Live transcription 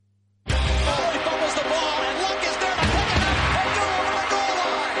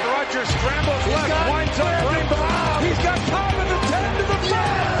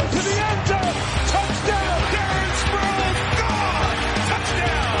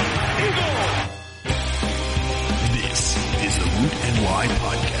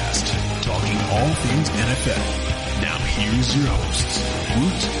NFL. Now here's your hosts,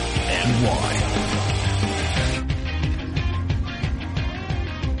 Woot and Wye.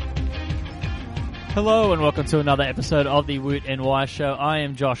 Hello and welcome to another episode of the Woot and Wye Show. I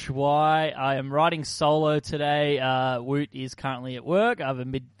am Josh Wye. I am riding solo today. Woot is currently at work. I have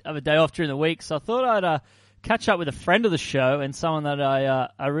a day off during the week, so I thought I'd catch up with a friend of the show and someone that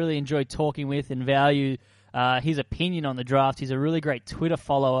I really enjoy talking with and value his opinion on the draft. He's a really great Twitter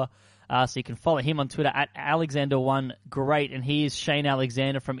follower, so you can follow him on Twitter at Alexander1Great, and he is Shane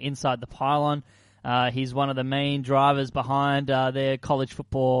Alexander from Inside the Pylon. He's one of the main drivers behind their college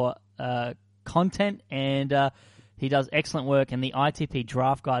football content, and he does excellent work, and the ITP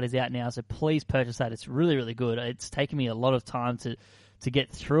draft guide is out now, so please purchase that. It's really, really good. It's taken me a lot of time to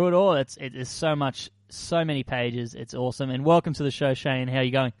get through it all. It is so many pages. It's awesome. And welcome to the show, Shane. How are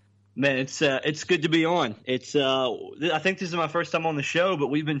you going? Man, it's good to be on. I think this is my first time on the show, but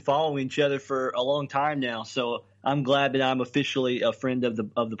we've been following each other for a long time now, so I'm glad that I'm officially a friend of the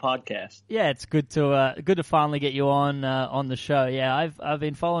podcast. Yeah, it's good to finally get you on the show. Yeah, I've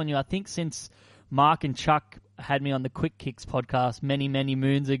been following you, I think, since Mark and Chuck had me on the Quick Kicks podcast many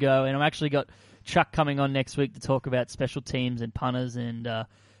moons ago, and I've actually got Chuck coming on next week to talk about special teams and punters, and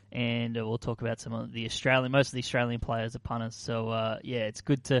we'll talk about most of the Australian players are punters. So yeah, it's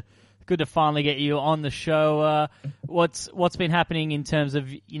good to finally get you on the show. What's been happening in terms of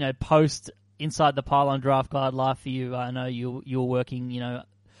post Inside the Pylon draft guide life for you? I know you were working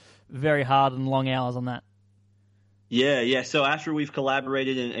very hard and long hours on that. Yeah. So after we've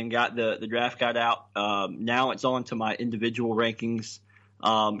collaborated and got the draft guide out, now it's on to my individual rankings.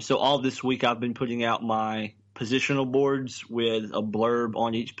 So all this week I've been putting out my positional boards with a blurb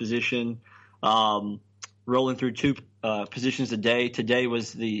on each position, rolling through two positions a day. Today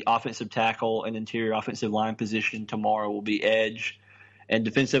was the offensive tackle and interior offensive line position. Tomorrow will be edge and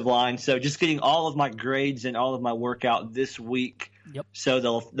defensive line. So just getting all of my grades and all of my workout this week. Yep.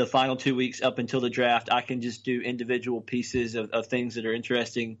 So the final 2 weeks up until the draft, I can just do individual pieces of things that are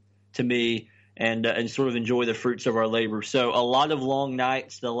interesting to me and sort of enjoy the fruits of our labor. So a lot of long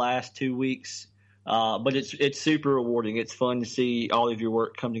nights the last 2 weeks, but it's super rewarding. It's fun to see all of your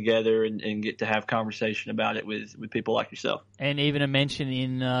work come together and get to have conversation about it with people like yourself. And even a mention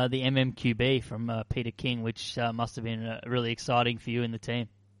in the MMQB from Peter King, which must have been really exciting for you and the team.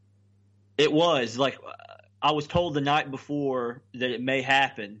 It was. I was told the night before that it may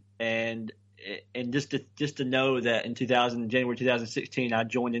happen, and just to know that in January 2016 I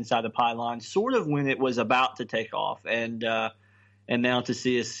joined Inside the Pylon sort of when it was about to take off, and now to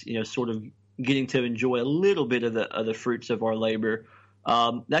see us sort of getting to enjoy a little bit of the fruits of our labor.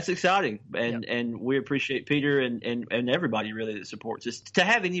 That's exciting, and we appreciate Peter and everybody really that supports us. To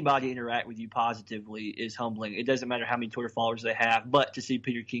have anybody interact with you positively is humbling. It doesn't matter how many Twitter followers they have, but to see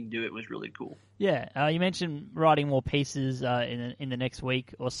Peter King do it was really cool. Yeah, you mentioned writing more pieces in the next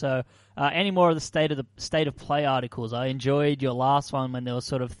week or so. Any more of the state of play articles? I enjoyed your last one when there was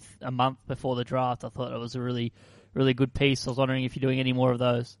sort of a month before the draft. I thought it was a really, really good piece. I was wondering if you're doing any more of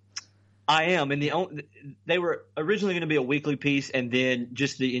those. I am, and they were originally going to be a weekly piece, and then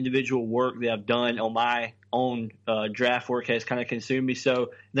just the individual work that I've done on my own draft work has kind of consumed me.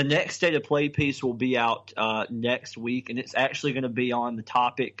 So the next state of play piece will be out next week, and it's actually going to be on the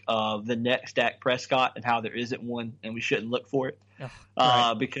topic of the next Dak Prescott and how there isn't one, and we shouldn't look for it.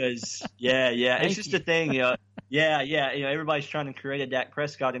 Because it's just a thing. Everybody's trying to create a Dak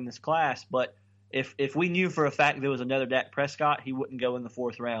Prescott in this class, but if we knew for a fact there was another Dak Prescott, he wouldn't go in the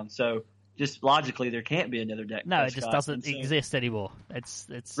fourth round. So just logically, there can't be another Dak Prescott. No, it just doesn't exist anymore. It's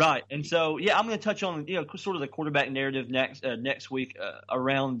right. And so, I'm going to touch on sort of the quarterback narrative next week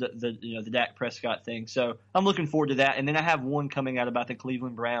around the Dak Prescott thing. So I'm looking forward to that. And then I have one coming out about the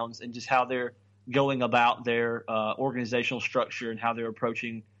Cleveland Browns and just how they're going about their organizational structure and how they're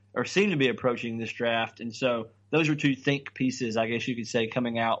approaching or seem to be approaching this draft. And so those are two think pieces, I guess you could say,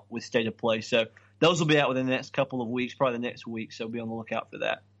 coming out with state of play. So those will be out within the next couple of weeks, probably the next week. So be on the lookout for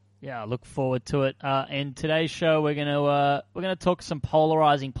that. Yeah, I look forward to it. And today's show, we're gonna talk some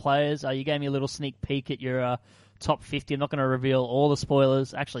polarizing players. You gave me a little sneak peek at your top 50. I'm not going to reveal all the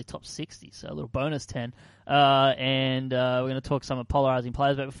spoilers. Actually, top 60, so a little bonus 10. And we're going to talk some polarizing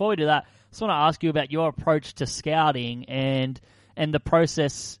players. But before we do that, I just want to ask you about your approach to scouting and the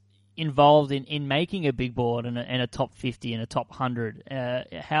process involved in making a big board and a top 50 and a top 100.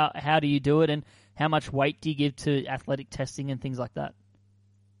 How do you do it, and how much weight do you give to athletic testing and things like that?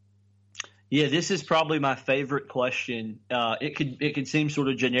 Yeah, this is probably my favorite question. It could seem sort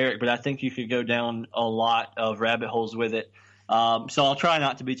of generic, but I think you could go down a lot of rabbit holes with it. So I'll try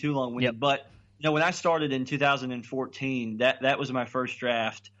not to be too long-winded. Yep. But when I started in 2014, that was my first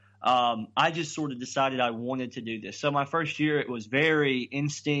draft. I just sort of decided I wanted to do this. So my first year, it was very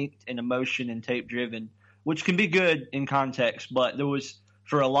instinct and emotion and tape driven, which can be good in context, but there was,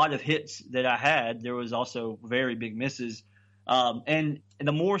 for a lot of hits that I had, there was also very big misses. And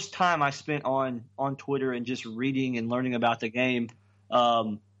the more time I spent on Twitter and just reading and learning about the game,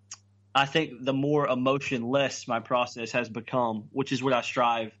 I think the more emotionless my process has become, which is what I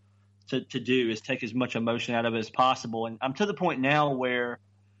strive to do, is take as much emotion out of it as possible. And I'm to the point now where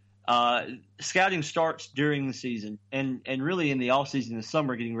scouting starts during the season and really in the off season, the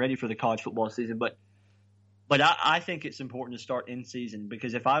summer, getting ready for the college football season. But I think it's important to start in season,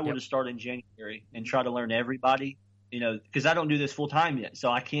 because if I were to start in January and try to learn everybody, because I don't do this full time yet, so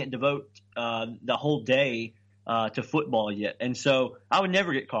I can't devote the whole day to football yet. And so I would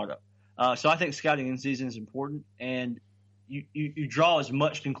never get caught up. So I think scouting in season is important, and you draw as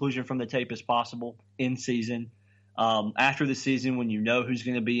much conclusion from the tape as possible in season. After the season, when you know who's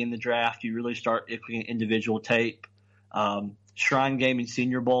going to be in the draft, you really start looking at individual tape. Shrine Game and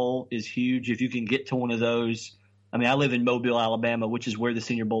Senior Bowl is huge. If you can get to one of those, I mean, I live in Mobile, Alabama, which is where the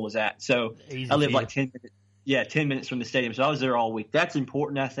Senior Bowl is at. So I live like 10 minutes. Yeah, 10 minutes from the stadium. So I was there all week. That's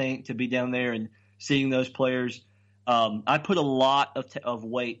important, I think, to be down there and seeing those players. I put a lot of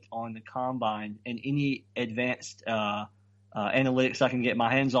weight on the combine and any advanced analytics I can get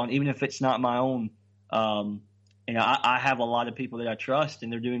my hands on, even if it's not my own. I have a lot of people that I trust,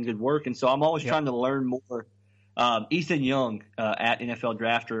 and they're doing good work. And so I'm always trying to learn more. Ethan Young at NFL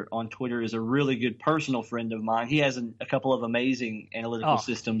Drafter on Twitter is a really good personal friend of mine. He has a couple of amazing analytical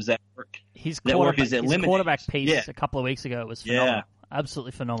systems that work. His quarterback piece a couple of weeks ago was phenomenal. Yeah.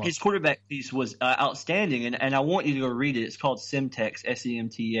 Absolutely phenomenal. His quarterback piece was outstanding, and I want you to go read it. It's called Semtex,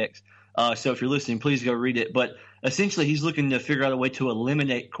 S-E-M-T-E-X. So if you're listening, please go read it. But essentially, he's looking to figure out a way to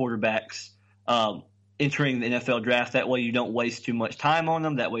eliminate quarterbacks entering the NFL draft. That way you don't waste too much time on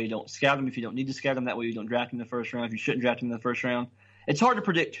them. That way you don't scout them if you don't need to scout them. That way you don't draft them in the first round if you shouldn't draft them in the first round. It's hard to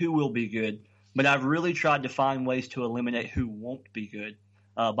predict who will be good, but I've really tried to find ways to eliminate who won't be good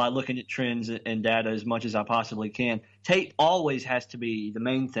by looking at trends and data as much as I possibly can. Tape always has to be the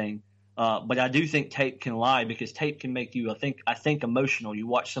main thing, but I do think tape can lie, because tape can make you, I think emotional. You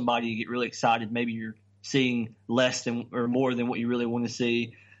watch somebody, you get really excited. Maybe you're seeing less than or more than what you really want to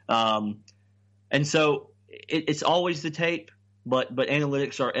see. And so it's always the tape, but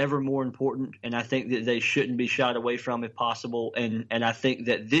analytics are ever more important, and I think that they shouldn't be shied away from if possible. And I think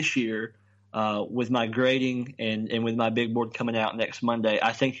that this year, with my grading and with my big board coming out next Monday,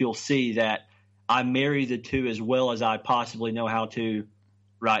 I think you'll see that I marry the two as well as I possibly know how to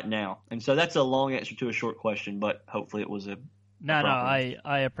right now. And so that's a long answer to a short question, but hopefully it was a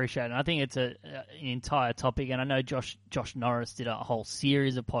I appreciate it. I think it's an entire topic, and I know Josh Norris did a whole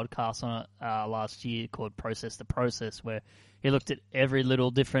series of podcasts on it last year called Process the Process, where he looked at every little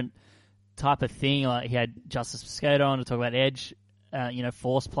different type of thing. Like he had Justice Mosquito on to talk about edge,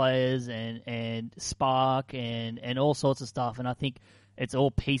 force players and spark and all sorts of stuff. And I think it's all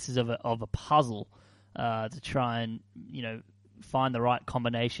pieces of a puzzle to try and find the right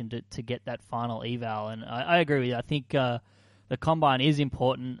combination to get that final eval. And I agree with you. I think the combine is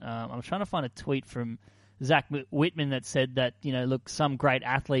important. I'm trying to find a tweet from Zach Whitman that said that, look, some great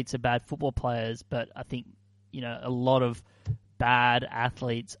athletes are bad football players, but I think, a lot of bad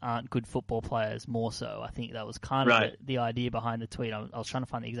athletes aren't good football players more so. I think that was kind of the idea behind the tweet. I was trying to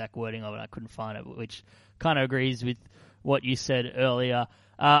find the exact wording of it. I couldn't find it, which kind of agrees with what you said earlier.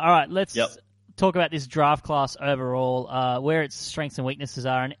 All right, let's talk about this draft class overall, where its strengths and weaknesses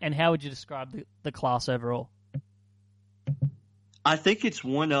are, and how would you describe the class overall? I think it's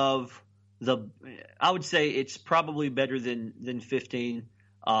one of I would say it's probably better than 15.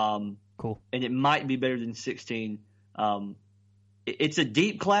 Cool. And it might be better than 16. It's a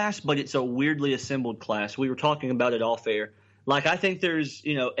deep class, but it's a weirdly assembled class. We were talking about it off air. Like, I think there's,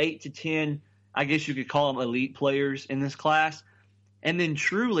 8 to 10, I guess you could call them elite players in this class. And then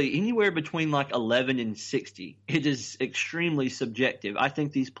truly anywhere between like 11 and 60. It is extremely subjective. I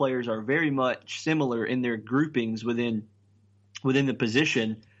think these players are very much similar in their groupings within the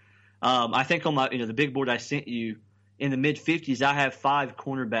position. I think on my, the big board I sent you, in the mid-50s, I have 5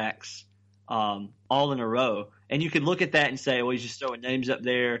 cornerbacks all in a row. And you could look at that and say, well, he's just throwing names up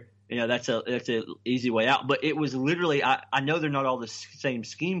there. That's a easy way out. But it was literally, I know they're not all the same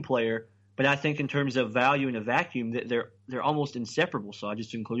scheme player, but I think in terms of value in a vacuum, that they're almost inseparable. So I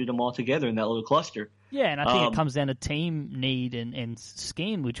just included them all together in that little cluster. Yeah, and I think it comes down to team need and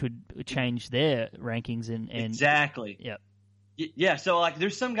scheme, which would change their rankings. And exactly. Yeah. Yeah, so like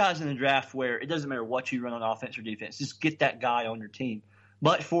there's some guys in the draft where it doesn't matter what you run on offense or defense, just get that guy on your team.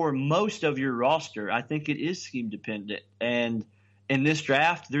 But for most of your roster, I think it is scheme dependent, and in this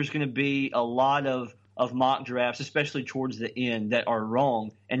draft, there's going to be a lot of mock drafts, especially towards the end, that are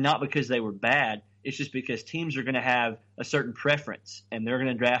wrong, and not because they were bad. It's just because teams are going to have a certain preference, and they're going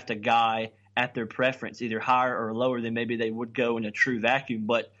to draft a guy at their preference, either higher or lower than maybe they would go in a true vacuum.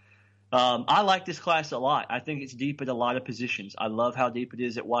 But I like this class a lot. I think it's deep at a lot of positions. I love how deep it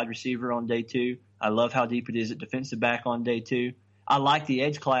is at wide receiver on day 2. I love how deep it is at defensive back on day 2. I like the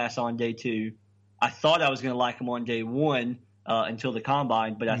edge class on day 2. I thought I was going to like them on day 1 until the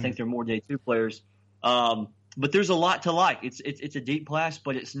combine, but I think they're more day 2 players. But there's a lot to like. It's a deep class,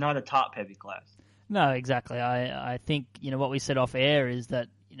 but it's not a top-heavy class. No, exactly. I think, what we said off air is that,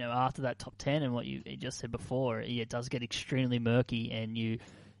 after that top 10 and what you just said before, it does get extremely murky, and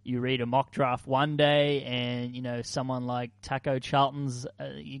you read a mock draft one day and, someone like Taco Charlton's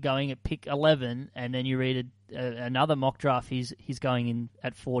going at pick 11, and then you read another mock draft, he's going in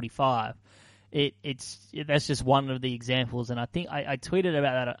at 45. That's just one of the examples, and I think I tweeted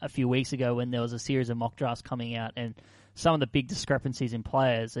about that a few weeks ago when there was a series of mock drafts coming out, and some of the big discrepancies in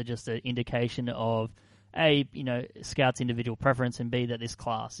players are just an indication of A, scouts' individual preference, and B, that this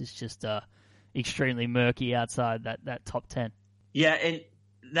class is just extremely murky outside that top 10. Yeah, and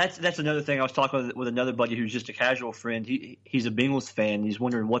that's another thing. I was talking with another buddy who's just a casual friend. He's a Bengals fan. He's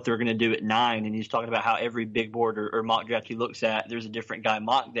wondering what they're going to do at 9, and he's talking about how every big board or mock draft he looks at, there's a different guy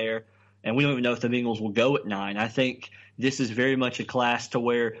mocked there, and we don't even know if the Bengals will go at 9. I think this is very much a class to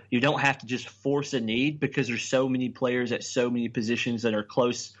where you don't have to just force a need, because there's so many players at so many positions that are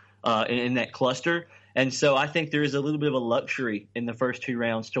close in that cluster. And so I think there is a little bit of a luxury in the first 2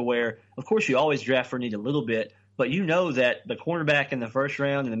 rounds to where, of course, you always draft for need a little bit, but you know that the cornerback in the first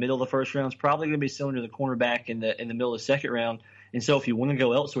round, in the middle of the first round, is probably going to be similar to the cornerback in the middle of the second round. And so if you want to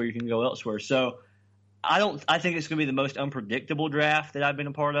go elsewhere, you can go elsewhere. So I think it's going to be the most unpredictable draft that I've been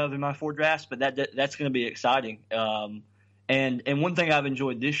a part of in my 4 drafts, but that's going to be exciting. And one thing I've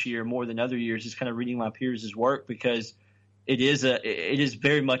enjoyed this year more than other years is kind of reading my peers' work, because it is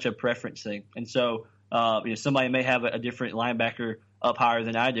very much a preference thing. And so somebody may have a different linebacker up higher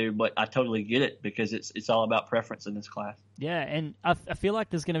than I do, but I totally get it, because it's all about preference in this class. Yeah, and I feel like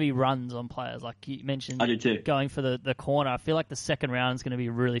there's going to be runs on players, like you mentioned. I do too. Going for the corner. I feel like the second round is going to be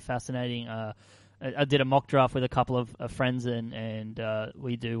really fascinating. I did a mock draft with a couple of friends, and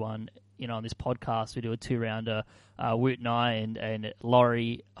we do one, on this podcast. We do a 2-rounder, Woot and I, and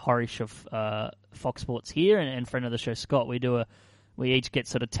Laurie Horish of Fox Sports here, and friend of the show, Scott. We each get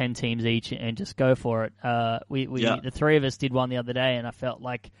sort of 10 teams each and just go for it. The 3 of us did one the other day, and I felt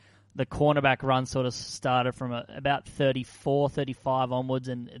like the cornerback run sort of started from about 34, 35 onwards,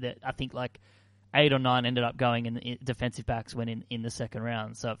 and I think like 8 or 9 ended up going in defensive backs went in the second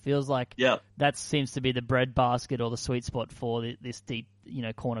round. So it feels like that seems to be the breadbasket or the sweet spot for this deep,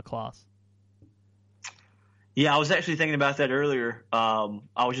 corner class. Yeah, I was actually thinking about that earlier.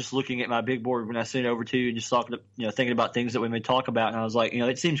 I was just looking at my big board when I sent it over to you, and just talking, thinking about things that we may talk about. And I was like,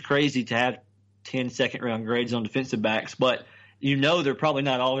 it seems crazy to have 10 second-round grades on defensive backs, but they're probably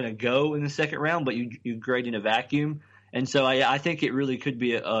not all going to go in the second round, but you grade in a vacuum. And so I think it really could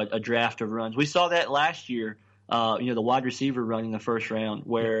be a draft of runs. We saw that last year, the wide receiver run in the first round,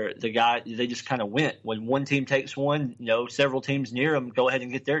 where they just kind of went. When one team takes one, several teams near them go ahead and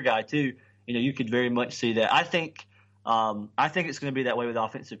get their guy too. You could very much see that. I think it's going to be that way with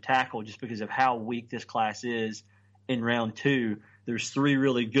offensive tackle, just because of how weak this class is in round 2. There's 3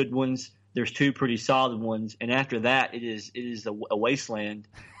 really good ones. There's 2 pretty solid ones, and after that, it is a wasteland.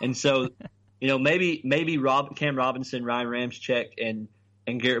 And so, maybe Cam Robinson, Ryan Ramczyk,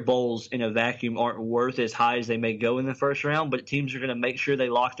 and Garrett Bowles in a vacuum aren't worth as high as they may go in the first round, but teams are going to make sure they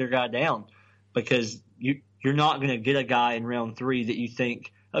lock their guy down, because you're not going to get a guy in round 3 that you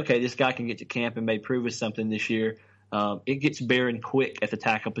think, okay, this guy can get to camp and may prove us something this year. It gets barren quick at the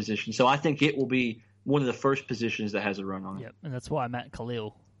tackle position. So I think it will be one of the first positions that has a run on it. Yep, and that's why Matt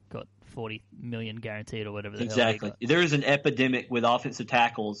Khalil got $40 million guaranteed or whatever the exactly. hell he got. There is an epidemic with offensive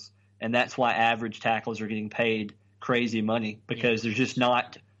tackles, and that's why average tackles are getting paid crazy money, because there's just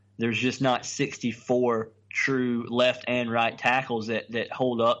not 64 true left and right tackles that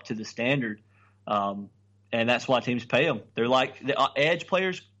hold up to the standard. And that's why teams pay them. They're like the edge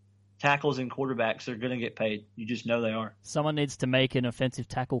players, tackles, and quarterbacks are going to get paid. You just know they are. Someone needs to make an offensive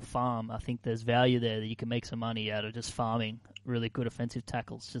tackle farm. I think there's value there that you can make some money out of just farming really good offensive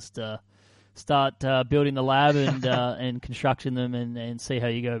tackles. Just start building the lab and constructing them and see how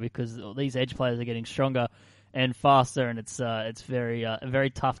you go, because these edge players are getting stronger and faster, and it's very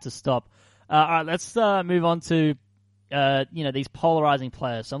tough to stop. All right, let's move on to these polarizing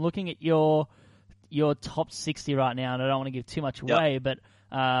players. So I'm looking at your top 60 right now, and I don't want to give too much away, but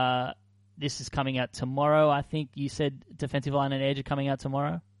this is coming out tomorrow. I think you said defensive line and edge are coming out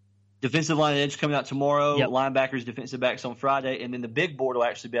tomorrow. Defensive line and edge coming out tomorrow. Yep. Linebackers, defensive backs on Friday, and then the big board will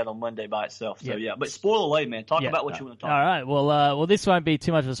actually be out on Monday by itself. So yeah, but spoil away, man. Talk about what you want to talk about. All right. Well, this won't be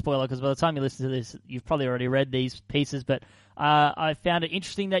too much of a spoiler because by the time you listen to this, you've probably already read these pieces. But I found it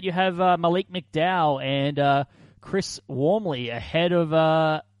interesting that you have Malik McDowell and Chris Wormley ahead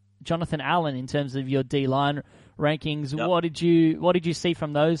of Jonathan Allen in terms of your D-line rankings. Yep. What did you see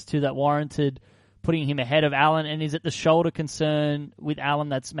from those two that warranted putting him ahead of Allen? And is it the shoulder concern with Allen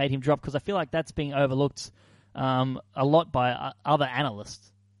that's made him drop? Because I feel like that's being overlooked a lot by other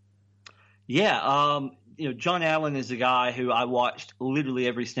analysts. Yeah, John Allen is a guy who I watched literally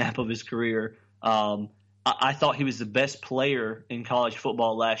every snap of his career. I thought he was the best player in college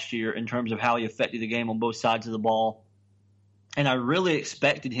football last year in terms of how he affected the game on both sides of the ball. And I really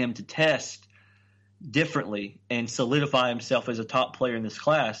expected him to test differently and solidify himself as a top player in this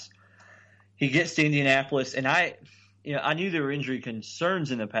class. He gets to Indianapolis, and I knew there were injury concerns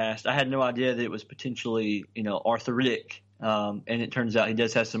in the past. I had no idea that it was potentially, arthritic. And it turns out he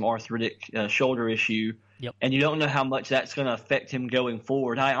does have some arthritic shoulder issue. Yep. And you don't know how much that's going to affect him going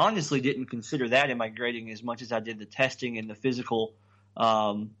forward. I honestly didn't consider that in my grading as much as I did the testing and the physical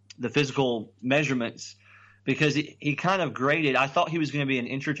measurements, because he kind of graded. I thought he was going to be an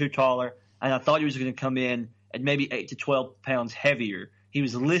inch or two taller, and I thought he was going to come in at maybe 8 to 12 pounds heavier. He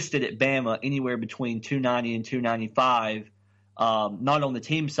was listed at Bama anywhere between 290 and 295, not on the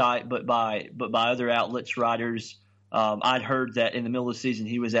team site, but by other outlets, writers. I'd heard that in the middle of the season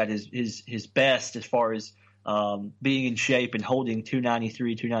he was at his best as far as being in shape and holding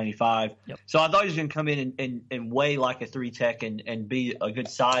 293, 295. Yep. So I thought he was going to come in and weigh like a 3-tech and be a good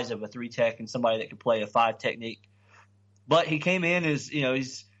size of a 3-tech and somebody that could play a 5 technique. But he came in as,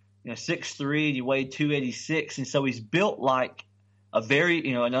 he's 6'3", and he weighed 286, and so he's built like a very,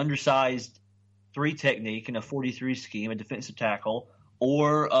 an undersized 3 technique in a 43 scheme, a defensive tackle,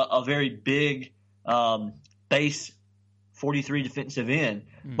 or a very big base 43 defensive end.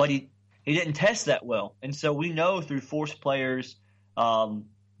 But he didn't test that well. And so we know through force players and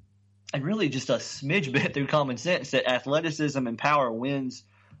really just a smidge bit through common sense that athleticism and power wins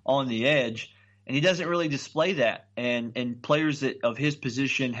on the edge. And he doesn't really display that. And players of his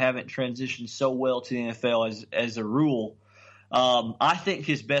position haven't transitioned so well to the NFL as a rule. I think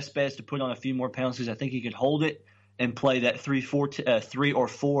his best bet is to put on a few more pounds because I think he could hold it and play that 3 or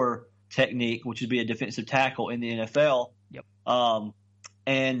 4 technique, which would be a defensive tackle in the NFL. Yep.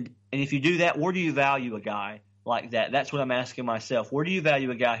 And if you do that, where do you value a guy like that? That's what I'm asking myself. Where do you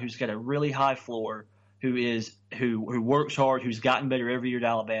value a guy who's got a really high floor, who works hard, who's gotten better every year at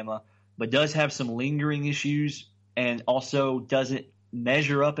Alabama, but does have some lingering issues and also doesn't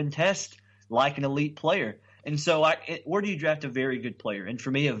measure up and test like an elite player? And so where do you draft a very good player? And for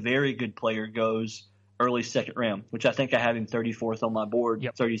me, a very good player goes early second round, which I think I have him 34th on my board,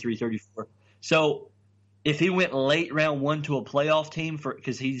 yep. 33, 34. So if he went late round 1 to a playoff team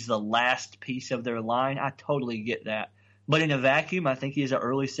because he's the last piece of their line, I totally get that. But in a vacuum, I think he's an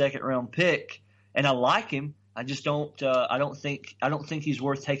early second round pick, and I like him. I just don't. I don't think he's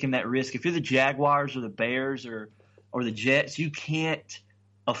worth taking that risk. If you're the Jaguars or the Bears or the Jets, you can't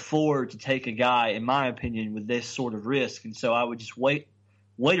afford to take a guy, in my opinion, with this sort of risk. And so I would just wait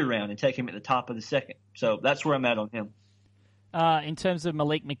around and take him at the top of the second. So that's where I'm at on him. In terms of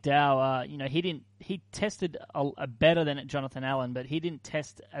Malik McDowell, he tested better than Jonathan Allen, but he didn't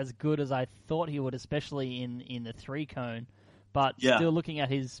test as good as I thought he would, especially in the 3-cone. But still looking at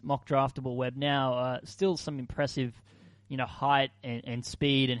his mock draftable web now, still some impressive, height and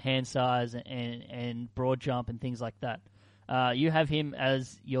speed and hand size and broad jump and things like that. You have him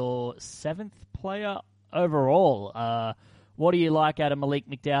as your 7th player overall. What do you like out of Malik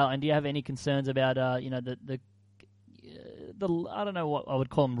McDowell, and do you have any concerns about the I don't know what I would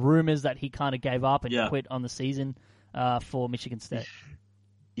call them, rumors that he kind of gave up and quit on the season for Michigan State?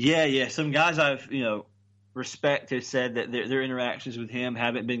 Yeah. Some guys I've respect have said that their interactions with him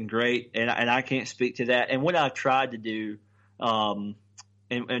haven't been great, and I can't speak to that. And what I've tried to do,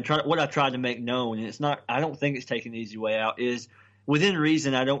 what I've tried to make known, and it's not, I don't think it's taking the easy way out, is within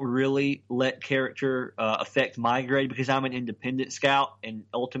reason, I don't really let character affect my grade because I'm an independent scout, and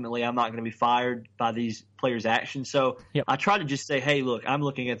ultimately I'm not going to be fired by these players' actions. So I try to just say, hey, look, I'm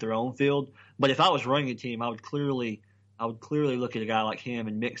looking at their own field. But if I was running a team, I would clearly look at a guy like him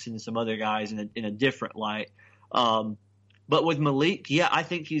and mix in some other guys in a different light. But with Malik, I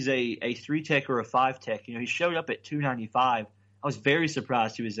think he's a 3-tech or a 5-tech. He showed up at 295. I was very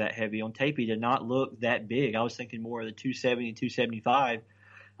surprised he was that heavy. On tape, he did not look that big. I was thinking more of the 270, 275.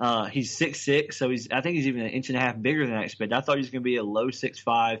 He's 6'6", so I think he's even an inch and a half bigger than I expected. I thought he was going to be a low 6'5",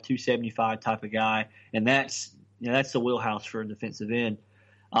 275 type of guy, and that's the wheelhouse for a defensive end.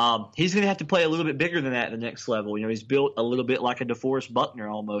 He's going to have to play a little bit bigger than that at the next level. He's built a little bit like a DeForest Buckner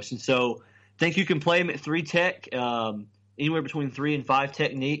almost, and so I think you can play him at 3 tech, anywhere between 3 and 5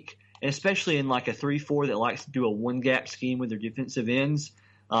 technique, and especially in like a 3-4 that likes to do a one gap scheme with their defensive ends,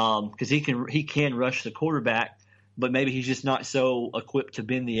 because he can rush the quarterback. But maybe he's just not so equipped to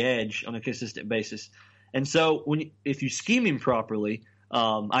bend the edge on a consistent basis. And so if you scheme him properly,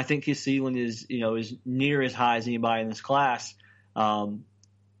 I think his ceiling is near as high as anybody in this class. I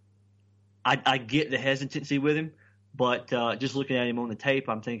get the hesitancy with him, but just looking at him on the tape,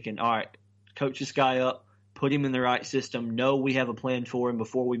 I'm thinking, all right, coach this guy up, put him in the right system, know we have a plan for him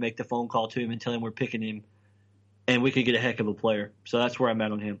before we make the phone call to him and tell him we're picking him, and we could get a heck of a player. So that's where I'm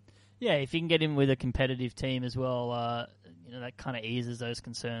at on him. Yeah, if you can get him with a competitive team as well, that kind of eases those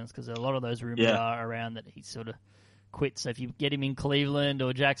concerns, because a lot of those rumors are around that he sort of quits. So if you get him in Cleveland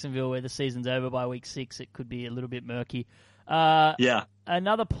or Jacksonville where the season's over by week 6, it could be a little bit murky.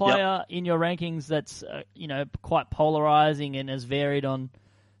 Another player in your rankings that's quite polarizing and has varied on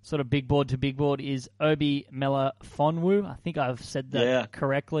sort of big board to big board is Obi Melifonwu. I think I've said that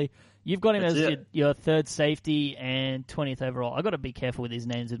correctly. You've got him as your third safety and 20th overall. I've got to be careful with his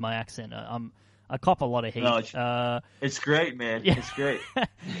names with my accent. I cop a lot of heat. No, it's great, man. Yeah. It's great.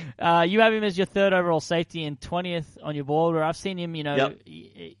 You have him as your third overall safety and 20th on your board, where I've seen him,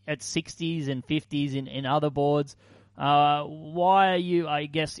 at 60s and 50s in other boards. Why are you, I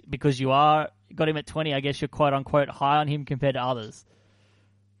guess, because you got him at 20, I guess you're quote-unquote high on him compared to others?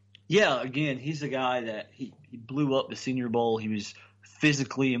 Yeah, again, he's a guy that he blew up the Senior Bowl. He was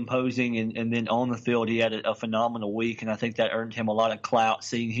physically imposing, and then on the field he had a phenomenal week, and I think that earned him a lot of clout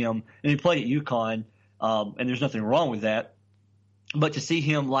seeing him. And he played at UConn, and there's nothing wrong with that. But to see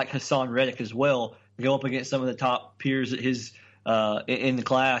him, like Hassan Reddick as well, go up against some of the top peers at his in the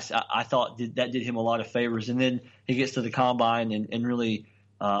class, I thought that did him a lot of favors. And then he gets to the combine and really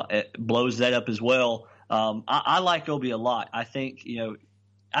blows that up as well. I like Obi a lot. I think,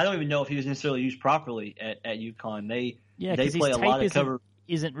 I don't even know if he was necessarily used properly at UConn. They play a lot of cover.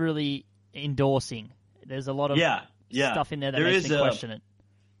 Isn't really endorsing. There's a lot of stuff in there that makes me question it.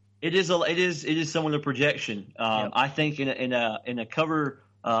 It is somewhat a projection. I think in a cover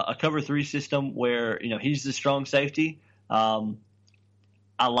 3 system where he's the strong safety.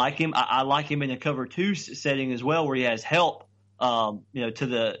 I like him. I like him in a cover 2 setting as well, where he has help. To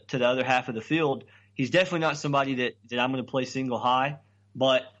the other half of the field. He's definitely not somebody that I'm going to play single high.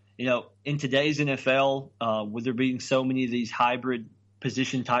 But in today's NFL, with there being so many of these hybrid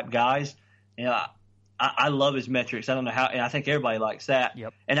position type guys, I love his metrics. I don't know how, and I think everybody likes that.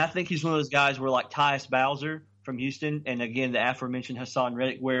 Yep. And I think he's one of those guys where, like Tyus Bowser from Houston, and again the aforementioned Hassan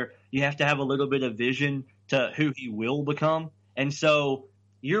Reddick, where you have to have a little bit of vision to who he will become. And so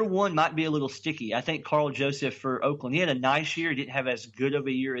year 1 might be a little sticky. I think Carl Joseph for Oakland, he had a nice year. He didn't have as good of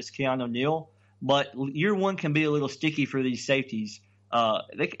a year as Keanu O'Neal, but year 1 can be a little sticky for these safeties.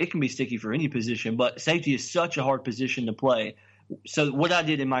 It can be sticky for any position, but safety is such a hard position to play. So what I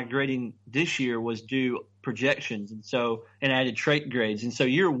did in my grading this year was do projections, and I added trait grades. And so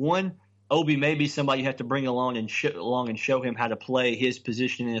year 1, Obi may be somebody you have to bring along and show him how to play his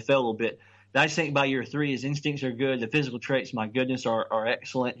position in the NFL a little bit. But I just think by year 3, his instincts are good. The physical traits, my goodness, are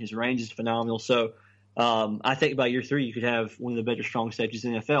excellent. His range is phenomenal. So I think by year 3, you could have one of the better strong safeties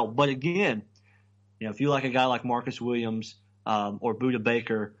in the NFL. But again, if you like a guy like Marcus Williams, or Buda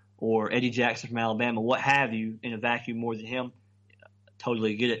Baker or Eddie Jackson from Alabama, what have you, in a vacuum more than him,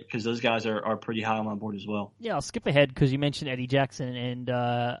 totally get it, because those guys are pretty high on my board as well. Yeah, I'll skip ahead because you mentioned Eddie Jackson, and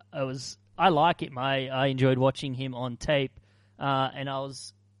I like him. I enjoyed watching him on tape, and I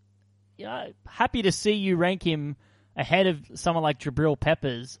was happy to see you rank him ahead of someone like Jabrill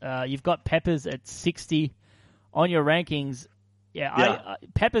Peppers. You've got Peppers at 60 on your rankings.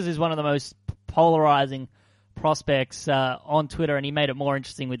 Peppers is one of the most polarizing prospects on Twitter, and he made it more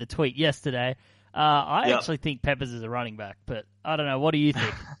interesting with the tweet yesterday. I actually think Peppers is a running back, but I don't know. What do you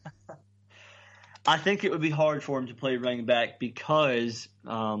think? I think it would be hard for him to play running back because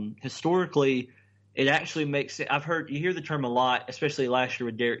historically it actually makes it. You hear the term a lot, especially last year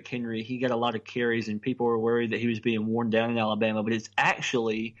with Derrick Henry. He got a lot of carries, and people were worried that he was being worn down in Alabama. But it's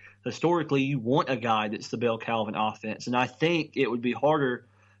actually, historically, you want a guy that's the Bell Calvin offense. And I think it would be harder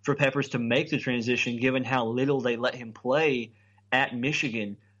for Peppers to make the transition given how little they let him play at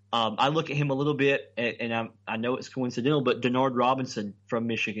Michigan. I look at him a little bit, and I know it's coincidental, but Denard Robinson from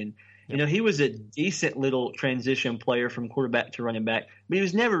Michigan. Yep. He was a decent little transition player from quarterback to running back, but he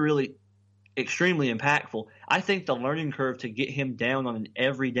was never really extremely impactful. I think the learning curve to get him down on an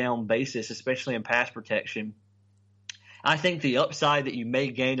every down basis, especially in pass protection, I think the upside that you may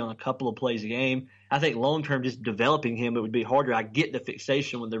gain on a couple of plays a game, I think long term just developing him, it would be harder. I get the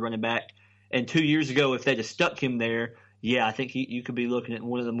fixation with the running back. And 2 years ago, if they'd have stuck him there, yeah, I think you could be looking at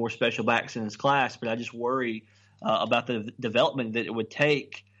one of the more special backs in his class. But I just worry about the development that it would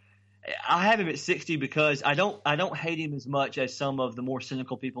take. I have him at 60 because I don't hate him as much as some of the more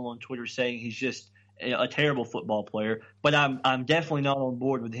cynical people on Twitter saying he's just a terrible football player. But I'm definitely not on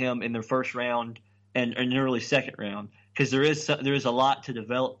board with him in the first round and an early second round because there is a lot to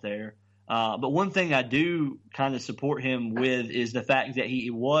develop there. But one thing I do kind of support him with is the fact that he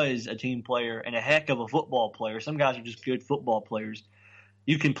was a team player and a heck of a football player. Some guys are just good football players.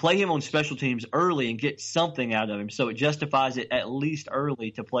 You can play him on special teams early and get something out of him. So it justifies it at least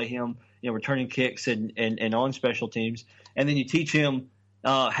early to play him, returning kicks and on special teams. And then you teach him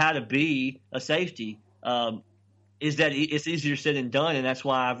how to be a safety. Is that it's easier said than done, and that's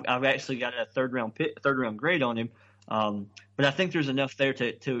why I've actually got a third round grade on him. But I think there's enough there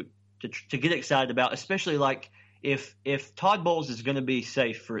to get excited about, especially like if Todd Bowles is going to be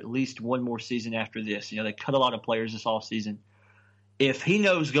safe for at least one more season after this. They cut a lot of players this offseason. If he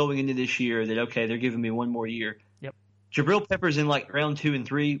knows going into this year that, okay, they're giving me one more year, yep, Jabrill Peppers in like round 2 and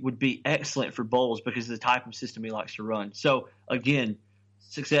 3 would be excellent for Bowles because of the type of system he likes to run. So, again,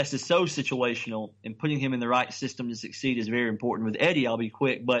 success is so situational, and putting him in the right system to succeed is very important. With Eddie, I'll be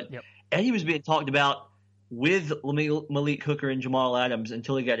quick, but yep. Eddie was being talked about with Malik Hooker and Jamal Adams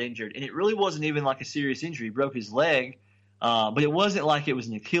until he got injured. And it really wasn't even like a serious injury. He broke his leg, but it wasn't like it was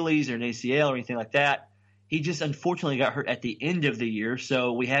an Achilles or an ACL or anything like that. He just unfortunately got hurt at the end of the year,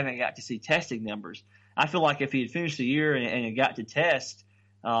 so we haven't got to see testing numbers. I feel like if he had finished the year and had got to test,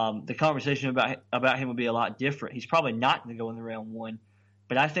 the conversation about him would be a lot different. He's probably not going to go in the round 1,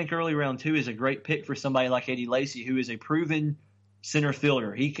 but I think early round 2 is a great pick for somebody like Eddie Lacy, who is a proven center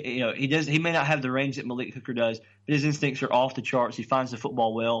fielder. He may not have the range that Malik Hooker does, but his instincts are off the charts. He finds the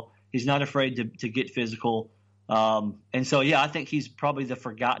football well. He's not afraid to get physical, and so I think he's probably the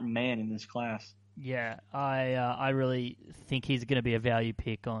forgotten man in this class. Yeah, I really think he's going to be a value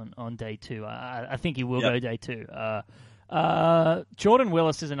pick on day 2. I think he will go day 2. Jordan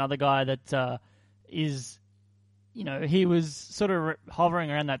Willis is another guy that is, he was sort of hovering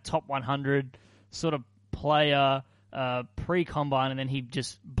around that top 100 sort of player pre-combine, and then he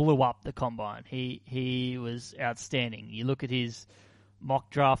just blew up the combine. He was outstanding. You look at his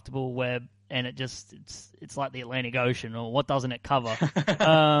mock draftable web, and it's like the Atlantic Ocean, or what doesn't it cover?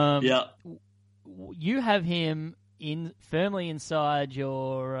 Yeah. You have him firmly inside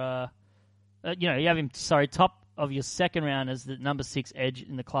your, you have him, top of your second round as the number 6 edge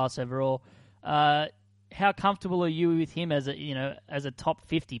in the class overall. How comfortable are you with him as a top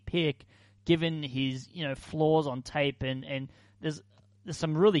 50 pick, given his, flaws on tape and there's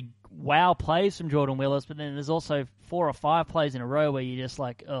some really wow plays from Jordan Willis, but then there's also 4 or 5 plays in a row where you're just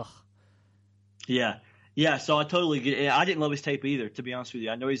like, ugh. Yeah, so I totally get it. I didn't love his tape either, to be honest with you.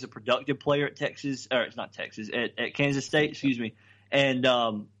 I know he's a productive player at at Kansas State, excuse me. And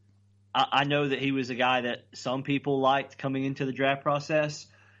I know that he was a guy that some people liked coming into the draft process,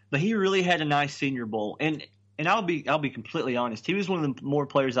 but he really had a nice Senior Bowl. And I'll be completely honest, he was one of the more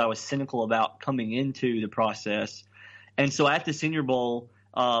players I was cynical about coming into the process. And so at the Senior Bowl,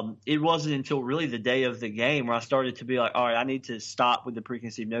 it wasn't until really the day of the game where I started to be like, all right, I need to stop with the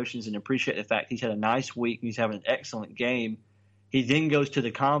preconceived notions and appreciate the fact he's had a nice week and he's having an excellent game. He then goes to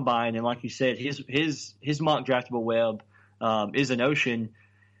the combine, and like you said, his mock draftable web is an ocean.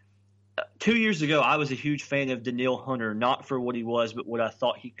 2 years ago, I was a huge fan of Danielle Hunter, not for what he was, but what I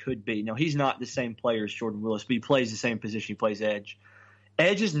thought he could be. Now, he's not the same player as Jordan Willis, but he plays the same position. He plays edge.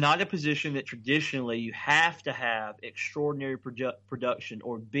 Edge is not a position that traditionally you have to have extraordinary production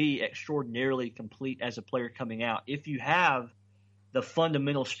or be extraordinarily complete as a player coming out. If you have the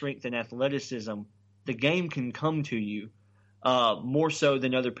fundamental strength and athleticism, the game can come to you more so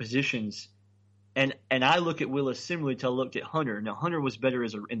than other positions. And I look at Willis similarly to I looked at Hunter. Now, Hunter was better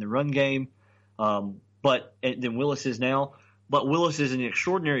in the run game than Willis is now. But Willis is an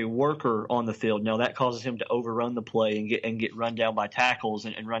extraordinary worker on the field. Now, that causes him to overrun the play and get run down by tackles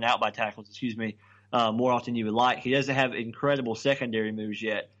and run out by tackles, more often than you would like. He doesn't have incredible secondary moves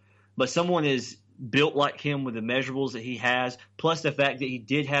yet. But someone is built like him with the measurables that he has, plus the fact that he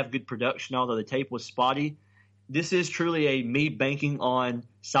did have good production, although the tape was spotty. This is truly a me banking on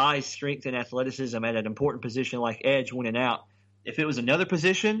size, strength, and athleticism at an important position like edge winning out. If it was another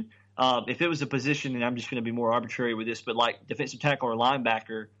position – if it was a position, and I'm just going to be more arbitrary with this, but like defensive tackle or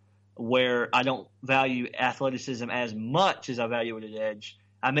linebacker, where I don't value athleticism as much as I value it at edge,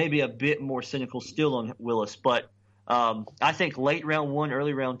 I may be a bit more cynical still on Willis, but I think late round 1,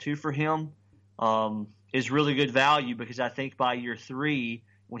 early round 2 for him is really good value, because I think by year 3,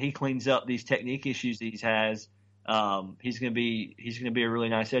 when he cleans up these technique issues that he has, he's going to be a really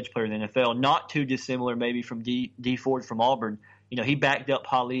nice edge player in the NFL. Not too dissimilar maybe from D Ford from Auburn. He backed up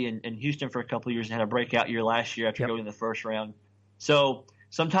Holly in Houston for a couple of years and had a breakout year last year after going in the first round. So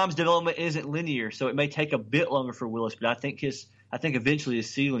sometimes development isn't linear, so it may take a bit longer for Willis, but I think eventually his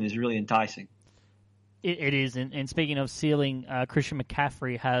ceiling is really enticing. It is, and speaking of ceiling, Christian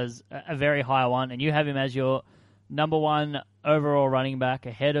McCaffrey has a very high one, and you have him as your number 1 overall running back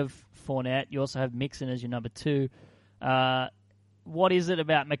ahead of Fournette. You also have Mixon as your number 2. What is it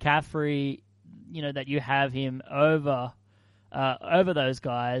about McCaffrey, that you have him over those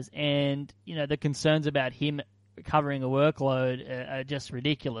guys, and the concerns about him covering a workload are just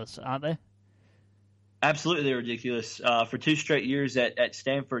ridiculous, aren't they? Absolutely, they're ridiculous. For 2 straight years at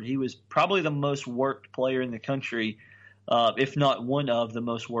Stanford, he was probably the most worked player in the country, if not one of the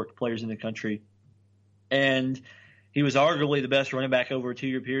most worked players in the country. And he was arguably the best running back over a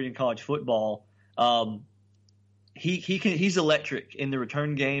 2-year period in college football. He's electric in the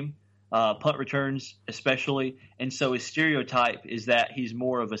return game, punt returns especially, and so his stereotype is that he's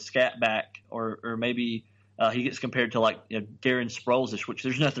more of a scat back, or maybe he gets compared to like Darren Sproles-ish, which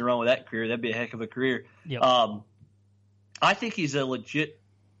there's nothing wrong with that career. That'd be a heck of a career. Yep. I think he's a legit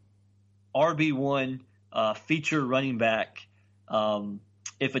RB1 feature running back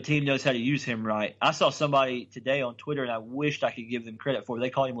if a team knows how to use him right. I saw somebody today on Twitter, and I wished I could give them credit for it.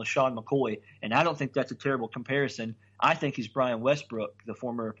 They call him LaShawn McCoy, and I don't think that's a terrible comparison. I think he's Brian Westbrook, the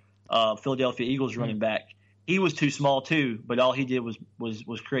former Philadelphia Eagles running back. He was too small too, but all he did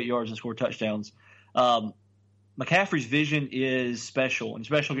was create yards and score touchdowns. McCaffrey's vision is special, and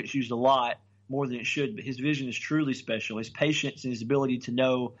special gets used a lot more than it should, but his vision is truly special. His patience and his ability to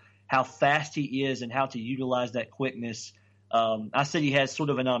know how fast he is and how to utilize that quickness. I said he has sort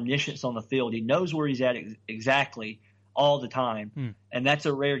of an omniscience on the field. He knows where he's at exactly all the time, and that's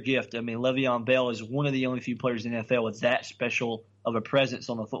a rare gift. I mean, Le'Veon Bell is one of the only few players in the NFL with that special of a presence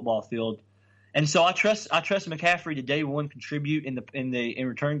on the football field. And so I trust McCaffrey to day one contribute in the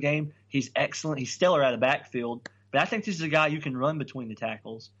return game. He's excellent. He's stellar out of the backfield. But I think this is a guy you can run between the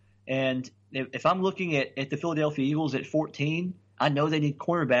tackles. And if I'm looking at the Philadelphia Eagles at 14, I know they need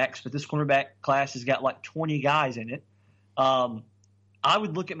cornerbacks, but this cornerback class has got like 20 guys in it. I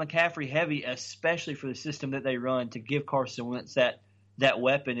would look at McCaffrey heavy, especially for the system that they run, to give Carson Wentz that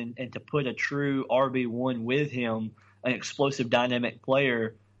weapon and to put a true RB1 with him, an explosive, dynamic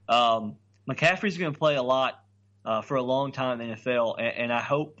player. McCaffrey's going to play a lot for a long time in the NFL, and I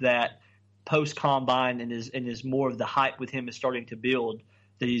hope that post-combine and is more of the hype with him is starting to build,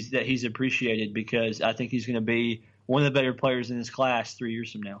 that he's appreciated, because I think he's going to be one of the better players in this class 3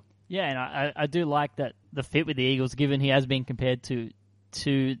 years from now. Yeah, and I do like that the fit with the Eagles, given he has been compared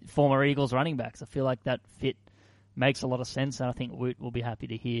to former Eagles running backs. I feel like that fit makes a lot of sense, and I think Woot will be happy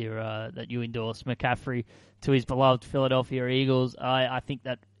to hear that you endorse McCaffrey to his beloved Philadelphia Eagles. I think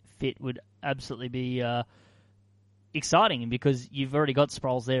that fit would absolutely be exciting, because you've already got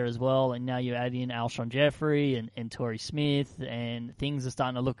Sproles there as well, and now you add in Alshon Jeffrey and Torrey Smith, and things are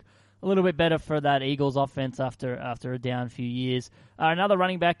starting to look a little bit better for that Eagles offense after a down few years. Another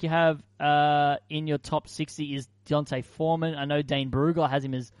running back you have in your top 60 is Deontay Foreman. I know Dane Brugler has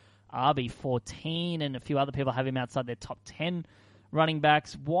him as RB14, and a few other people have him outside their top 10 running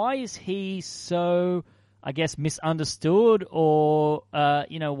backs. Why is he so, I guess, misunderstood, or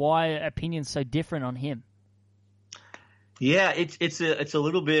why are opinions so different on him? Yeah, it's a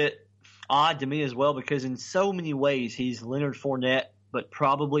little bit odd to me as well, because in so many ways he's Leonard Fournette, but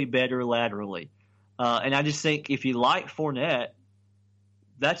probably better laterally. And I just think if you like Fournette,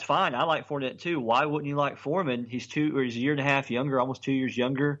 that's fine. I like Fournette too. Why wouldn't you like Foreman? He's a year and a half younger, almost 2 years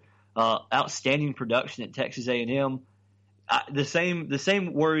younger. Outstanding production at Texas A&M. The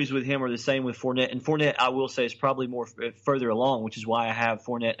same worries with him are the same with Fournette. And Fournette, I will say, is probably more further along, which is why I have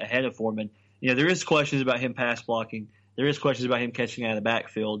Fournette ahead of Foreman. There is questions about him pass blocking. There is questions about him catching out of the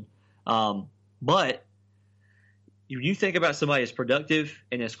backfield. But you think about somebody as productive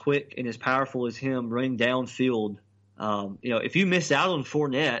and as quick and as powerful as him running downfield. If you miss out on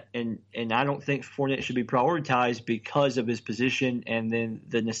Fournette, and I don't think Fournette should be prioritized because of his position and then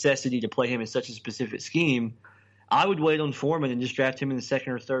the necessity to play him in such a specific scheme, I would wait on Foreman and just draft him in the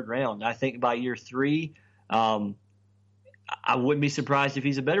second or third round. I think by year 3, I wouldn't be surprised if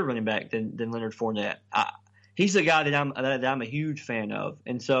he's a better running back than Leonard Fournette. He's a guy that I'm a huge fan of.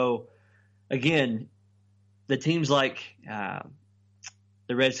 And so, again, the teams like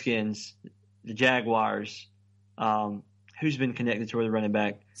the Redskins, the Jaguars, who's been connected to the running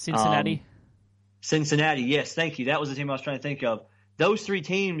back? Cincinnati. Cincinnati, yes, thank you. That was the team I was trying to think of. Those three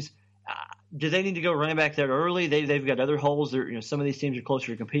teams, do they need to go running back that early? They've got other holes. Some of these teams are closer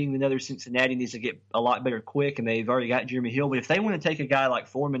to competing than others. Cincinnati needs to get a lot better quick, and they've already got Jeremy Hill. But if they want to take a guy like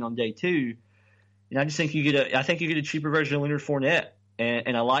Foreman on day two, I just think you get a cheaper version of Leonard Fournette,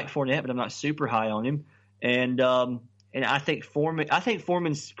 and I like Fournette, but I'm not super high on him. And I think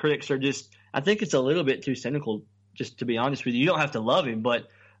Foreman's critics are just. I think it's a little bit too cynical. Just to be honest with you, you don't have to love him, but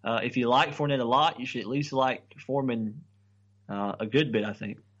if you like Fournette a lot, you should at least like Foreman a good bit. I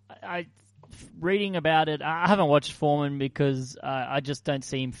think. Reading about it, I haven't watched Foreman because I just don't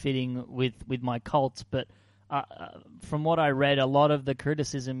see him fitting with my Colts. But from what I read, a lot of the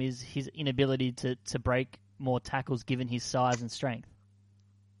criticism is his inability to break more tackles given his size and strength.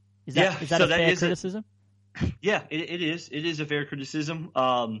 Is that a fair criticism? Yeah, it is. It is a fair criticism.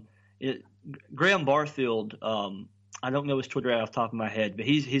 Graham Barfield, I don't know his Twitter right off the top of my head, but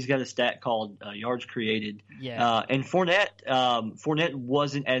he's got a stat called yards created. Yeah. And Fournette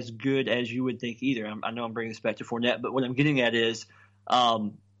wasn't as good as you would think either. I know I'm bringing this back to Fournette, but what I'm getting at is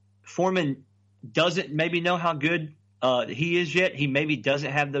Foreman doesn't maybe know how good he is yet. He maybe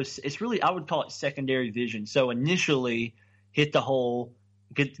doesn't have those. It's really, I would call it secondary vision. So initially hit the hole,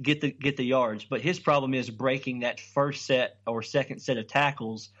 get the yards, but his problem is breaking that first set or second set of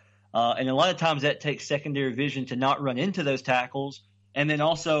tackles. And a lot of times that takes secondary vision to not run into those tackles, and then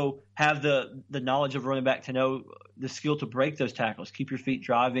also have the knowledge of running back to know the skill to break those tackles, keep your feet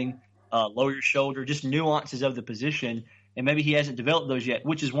driving, lower your shoulder, just nuances of the position. And maybe he hasn't developed those yet,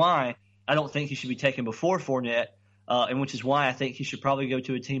 which is why I don't think he should be taken before Fournette, and which is why I think he should probably go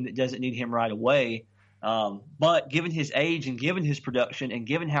to a team that doesn't need him right away. But given his age and given his production and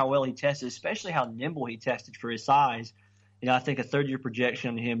given how well he tested, especially how nimble he tested for his size, I think a third-year projection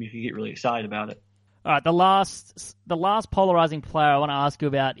on him, you can get really excited about it. All right, the last polarizing player I want to ask you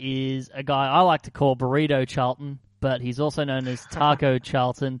about is a guy I like to call Burrito Charlton, but he's also known as Taco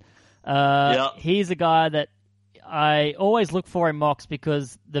Charlton. He's a guy that I always look for in mocks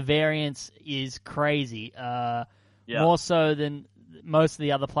because the variance is crazy, more so than most of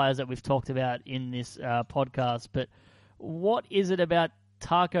the other players that we've talked about in this podcast. But what is it about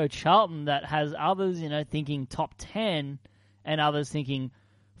Taco Charlton that has others, thinking top 10 and others thinking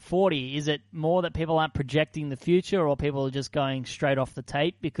 40? Is it more that people aren't projecting the future, or people are just going straight off the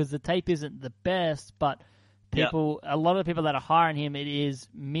tape? Because the tape isn't the best, but a lot of the people that are higher on him, it is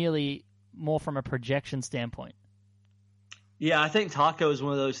merely more from a projection standpoint. Yeah, I think Taco is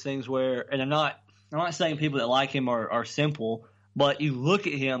one of those things where, and I'm not saying people that like him are simple, but you look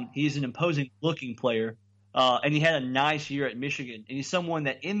at him, he's an imposing looking player. And he had a nice year at Michigan. And he's someone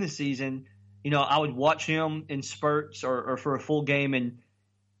that in the season, I would watch him in spurts or for a full game and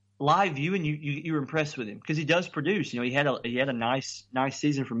live view, and you were impressed with him because he does produce. He had a nice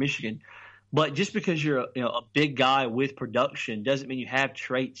season for Michigan. But just because you're a big guy with production doesn't mean you have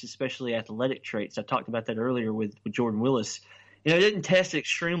traits, especially athletic traits. I talked about that earlier with Jordan Willis. He didn't test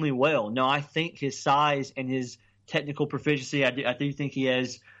extremely well. No, I think his size and his technical proficiency, I do think he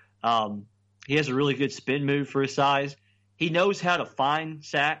has a really good spin move for his size. He knows how to find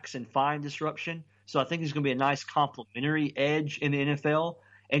sacks and find disruption. So I think he's going to be a nice complementary edge in the NFL.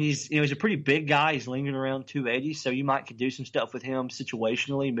 And he's a pretty big guy. He's lingering around 280, so you could do some stuff with him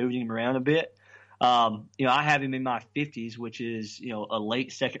situationally, moving him around a bit. I have him in my 50s, which is a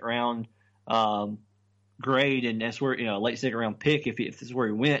late second round grade, and that's where a late second round pick if this is where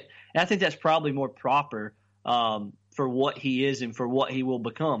he went. And I think that's probably more proper for what he is and for what he will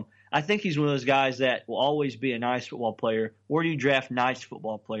become. I think he's one of those guys that will always be a nice football player. Where do you draft nice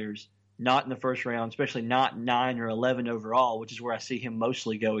football players? Not in the first round, especially not 9 or 11 overall, which is where I see him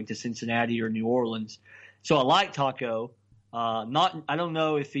mostly going, to Cincinnati or New Orleans. So I like Taco. I don't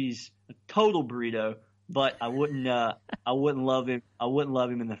know if he's a total burrito, but I wouldn't love him. I wouldn't love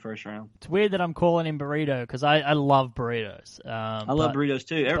him in the first round. It's weird that I'm calling him burrito because I love burritos. I love burritos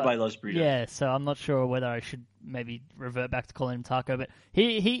too. Everybody loves burritos. Yeah, so I'm not sure whether I should maybe revert back to calling him Taco, but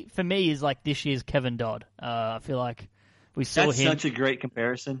he for me is like this year's Kevin Dodd. I feel like we saw That's him. Such a great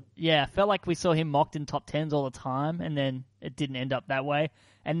comparison. Yeah, I felt like we saw him mocked in top 10s all the time, and then it didn't end up that way.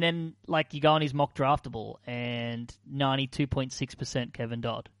 And then, you go on his mock draftable, and 92.6% Kevin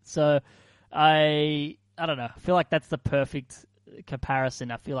Dodd. So I don't know. I feel like that's the perfect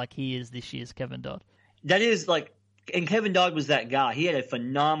comparison. I feel like he is this year's Kevin Dodd. That is and Kevin Dodd was that guy. He had a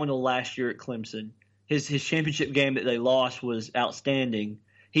phenomenal last year at Clemson. His championship game that they lost was outstanding.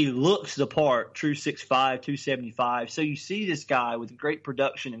 He looks the part, true 6'5", 275. So you see this guy with great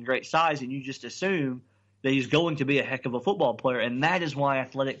production and great size, and you just assume that he's going to be a heck of a football player. And that is why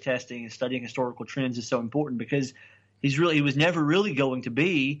athletic testing and studying historical trends is so important, because he was never really going to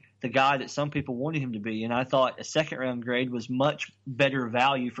be the guy that some people wanted him to be. And I thought a second-round grade was much better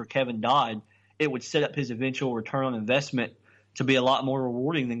value for Kevin Dodd. It would set up his eventual return on investment to be a lot more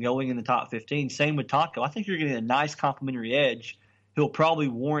rewarding than going in the top 15. Same with Taco. I think you're getting a nice complimentary edge. He'll probably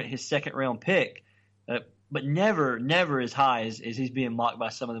warrant his second-round pick, but never as high as he's being mocked by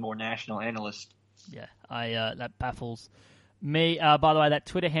some of the more national analysts. Yeah, that baffles me. By the way, that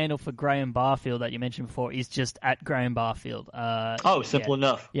Twitter handle for Graham Barfield that you mentioned before is just at Graham Barfield. Simple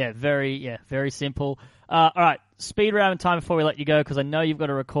enough. Yeah, very simple. All right, speed round time before we let you go, because I know you've got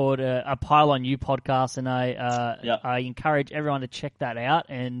to record a Pylon U podcast, and I encourage everyone to check that out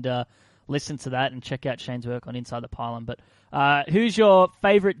and listen to that and check out Shane's work on Inside the Pylon. But who's your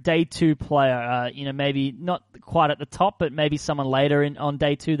favorite day 2 player? Maybe not quite at the top, but maybe someone later on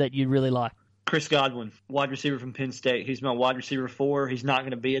day 2 that you really like. Chris Godwin, wide receiver from Penn State. He's my wide receiver 4. He's not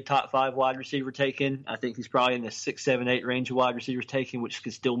going to be a top 5 wide receiver taken. I think he's probably in the 6, 7, 8 range of wide receivers taken, which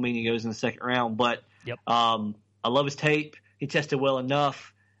could still mean he goes in the second round. But I love his tape. He tested well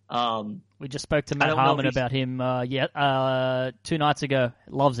enough. We just spoke to Matt Harmon about him 2 nights ago.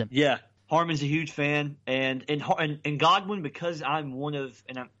 Loves him. Yeah, Harmon's a huge fan. And Godwin, because I'm one of –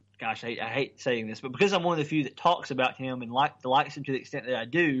 and I hate saying this, but because I'm one of the few that talks about him and likes him to the extent that I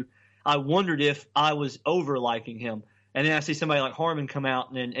do, I wondered if I was over liking him. And then I see somebody like Harmon come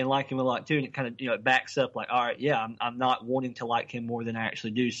out and like him a lot too, and it kind of it backs up like, all right, yeah, I'm not wanting to like him more than I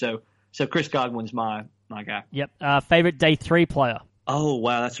actually do. So Chris Godwin's my guy. Yep. Favorite day 3 player? Oh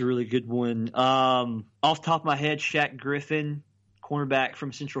wow, that's a really good one. Off the top of my head, Shaq Griffin, cornerback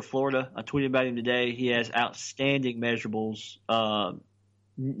from Central Florida. I tweeted about him today. He has outstanding measurables.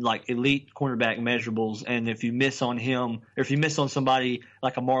 Like elite cornerback measurables, and if you miss on him, or if you miss on somebody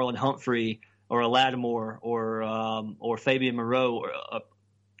like a Marlon Humphrey or a Lattimore or Fabian Moreau or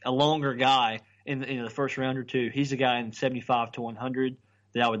a longer guy in the first round or two, he's a guy in 75 to 100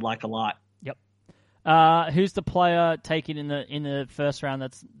 that I would like a lot. Yep. Who's the player taken in the first round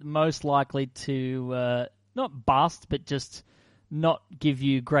that's most likely to not bust, but just not give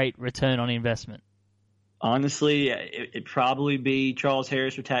you great return on investment? Honestly, it'd probably be Charles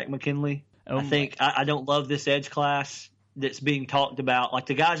Harris or Tack McKinley. I don't love this edge class that's being talked about. Like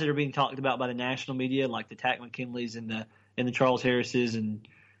the guys that are being talked about by the national media, like the Tack McKinleys and the Charles Harrises and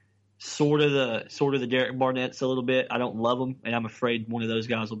sort of the Derek Barnetts a little bit. I don't love them, and I'm afraid one of those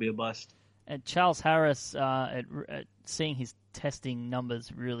guys will be a bust. And Charles Harris, seeing his testing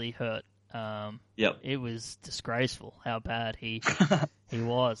numbers really hurt. It was disgraceful how bad he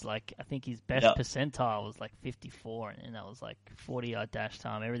was. Like, I think his best percentile was like 54, and that was like 40-yard dash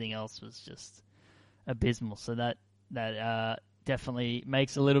time. Everything else was just abysmal. So that definitely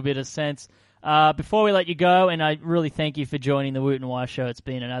makes a little bit of sense. Before we let you go, and I really thank you for joining the Woot and Wye show. It's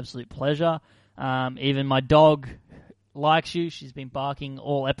been an absolute pleasure. Even my dog likes you. She's been barking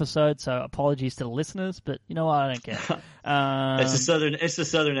all episodes, so apologies to the listeners, but you know what? I don't care. It's the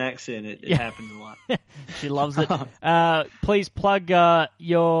southern accent. It happens a lot. She loves it. Please plug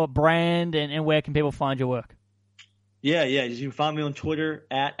your brand and where can people find your work? Yeah. You can find me on Twitter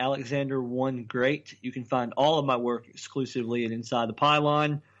at Alexander1Great. You can find all of my work exclusively at Inside the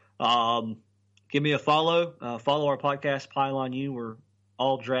Pylon. Give me a follow. Follow our podcast, Pylon U. We're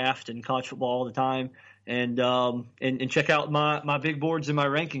all draft and college football all the time. And check out my big boards and my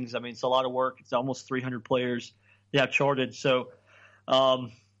rankings. I mean, it's a lot of work. It's almost 300 players that I've charted. So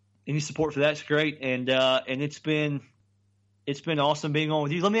any support for that's great. And it's been awesome being on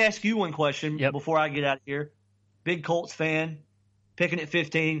with you. Let me ask you one question before I get out of here. Big Colts fan, picking at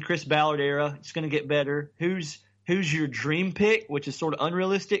 15, Chris Ballard era. It's going to get better. Who's your dream pick, which is sort of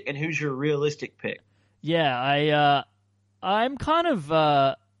unrealistic, and who's your realistic pick? Yeah, I'm kind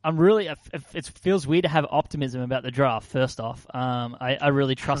of I'm really. It feels weird to have optimism about the draft. First off, I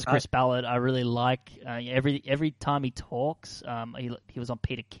really trust Chris Ballard. I really like every time he talks. He was on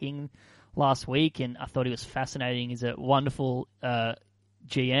Peter King last week, and I thought he was fascinating. He's a wonderful GM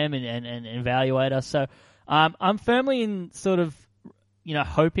and evaluator. So I'm firmly in sort of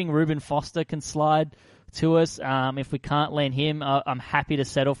hoping Reuben Foster can slide to us. If we can't land him, I'm happy to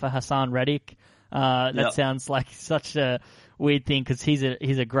settle for Hassan Reddick. That sounds like such a weird thing because he's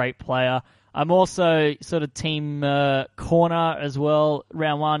a great player. I'm also sort of team corner as well,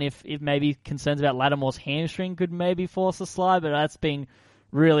 round one, if maybe concerns about Lattimore's hamstring could maybe force a slide, but that's being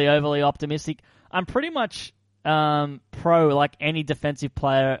really overly optimistic. I'm pretty much pro like any defensive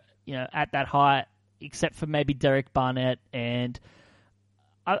player at that height, except for maybe Derek Barnett, and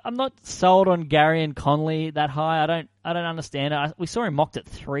I'm not sold on Gary and Conley that high. I don't understand it. We saw him mocked at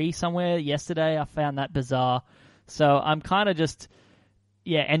 3 somewhere yesterday. I found that bizarre. So I'm kind of just,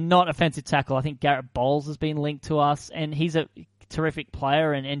 Yeah, and not offensive tackle. I think Garrett Bowles has been linked to us, and he's a terrific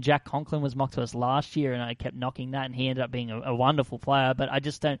player, and Jack Conklin was mocked to us last year, and I kept knocking that, and he ended up being a wonderful player, but I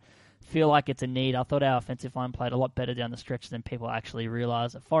just don't feel like it's a need. I thought our offensive line played a lot better down the stretch than people actually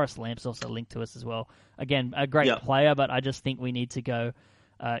realise. Forrest Lamp's also linked to us as well. Again, a great player, but I just think we need to go,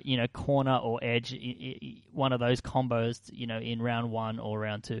 corner or edge, one of those combos, in round 1 or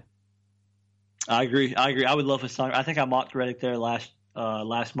round 2. I agree. I would love Hassan. I think I mocked Reddick there last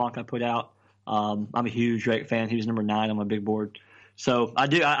mock I put out. I'm a huge Reddick fan. He was number 9 on my big board. So I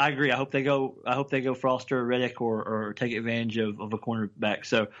do. I agree. I hope they go Foster or Reddick or take advantage of a cornerback.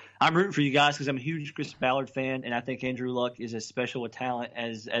 So I'm rooting for you guys because I'm a huge Chris Ballard fan, and I think Andrew Luck is as special a talent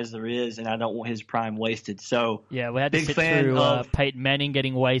as there is, and I don't want his prime wasted. So yeah, we had to sit through Peyton Manning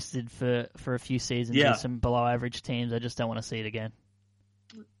getting wasted for a few seasons in some below average teams. I just don't want to see it again.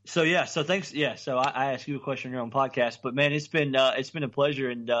 So thanks. Yeah, so I asked you a question on your own podcast, but man, it's been a pleasure,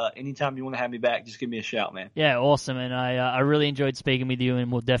 and anytime you want to have me back, just give me a shout, man. Yeah, awesome, and I really enjoyed speaking with you,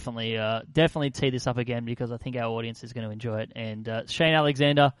 and we'll definitely tee this up again because I think our audience is going to enjoy it. And Shane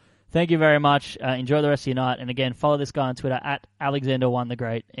Alexander, thank you very much. Enjoy the rest of your night, and again, follow this guy on Twitter at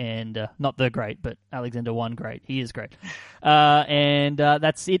Alexander1thegreat, and not the great, but Alexander1Great. He is great. And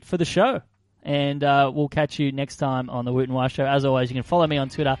that's it for the show. And we'll catch you next time on the Woot and Wye Show. As always, you can follow me on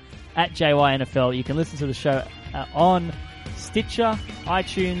Twitter at JYNFL. You can listen to the show on Stitcher,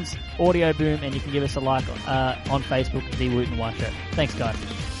 iTunes, Audio Boom, and you can give us a like on Facebook, The Woot and Wye Show. Thanks, guys.